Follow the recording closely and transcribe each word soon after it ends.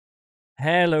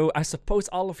Hello, I suppose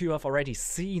all of you have already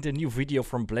seen the new video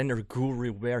from Blender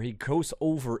Guru where he goes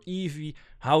over Eevee,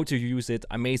 how to use it.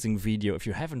 Amazing video. If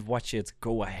you haven't watched it,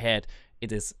 go ahead.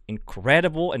 It is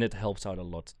incredible and it helps out a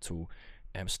lot to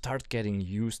start getting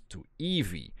used to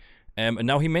Eevee. And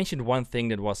now he mentioned one thing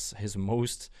that was his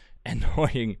most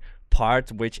annoying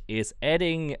part, which is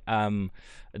adding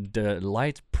the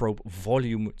light probe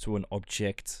volume to an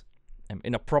object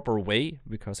in a proper way,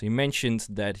 because he mentioned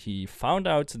that he found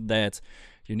out that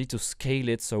you need to scale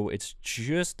it so it's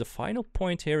just the final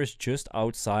point here is just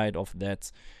outside of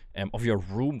that of your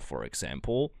room, for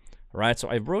example, right? So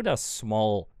I wrote a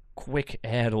small quick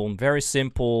add-on, very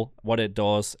simple. What it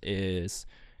does is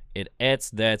it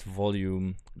adds that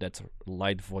volume, that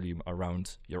light volume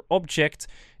around your object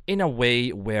in a way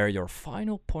where your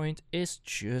final point is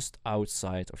just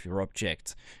outside of your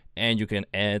object. And you can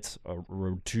add or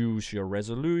reduce your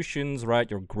resolutions,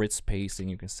 right? Your grid spacing,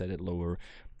 you can set it lower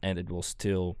and it will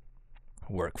still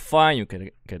work fine. You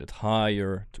can get it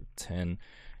higher to 10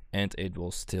 and it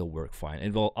will still work fine.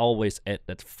 It will always add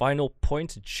that final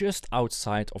point just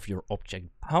outside of your object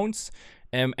bounds.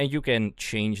 And you can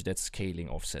change that scaling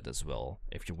offset as well.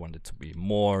 If you want it to be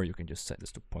more, you can just set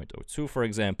this to 0.02, for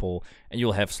example, and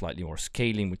you'll have slightly more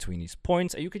scaling between these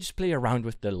points. And you can just play around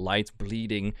with the light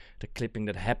bleeding, the clipping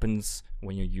that happens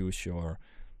when you use your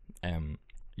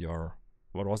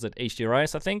what was it,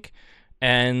 HDRIs, I think.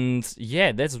 And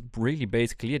yeah, that's really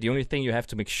basically it. The only thing you have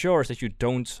to make sure is that you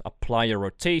don't apply your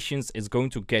rotations. It's going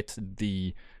to get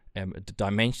the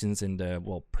dimensions in the,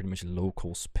 well, pretty much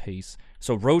local space.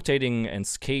 So rotating and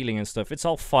scaling and stuff, it's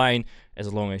all fine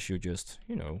as long as you just,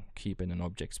 you know, keep in an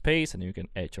object space, and you can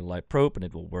add your light probe and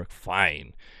it will work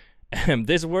fine.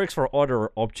 This works for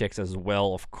other objects as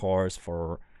well, of course,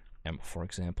 for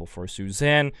example, for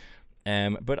Suzanne.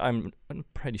 But I'm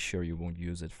pretty sure you won't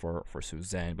use it for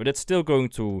Suzanne, but it's still going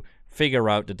to figure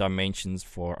out the dimensions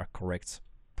for a correct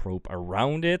probe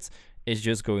around it. It's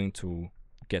just going to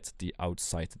get the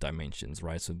outside dimensions,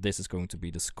 right? So this is going to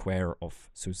be the square of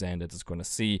Suzanne that it's going to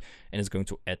see, and it's going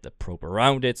to add the probe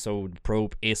around it. So the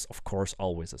probe is, of course,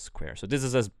 always a square. So this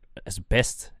is as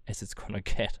best as it's going to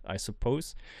get, I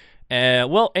suppose.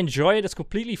 Well, enjoy it. It's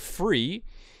completely free.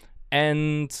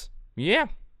 And yeah,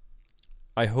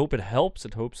 I hope it helps.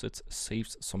 It hopes it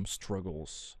saves some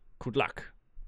struggles. Good luck.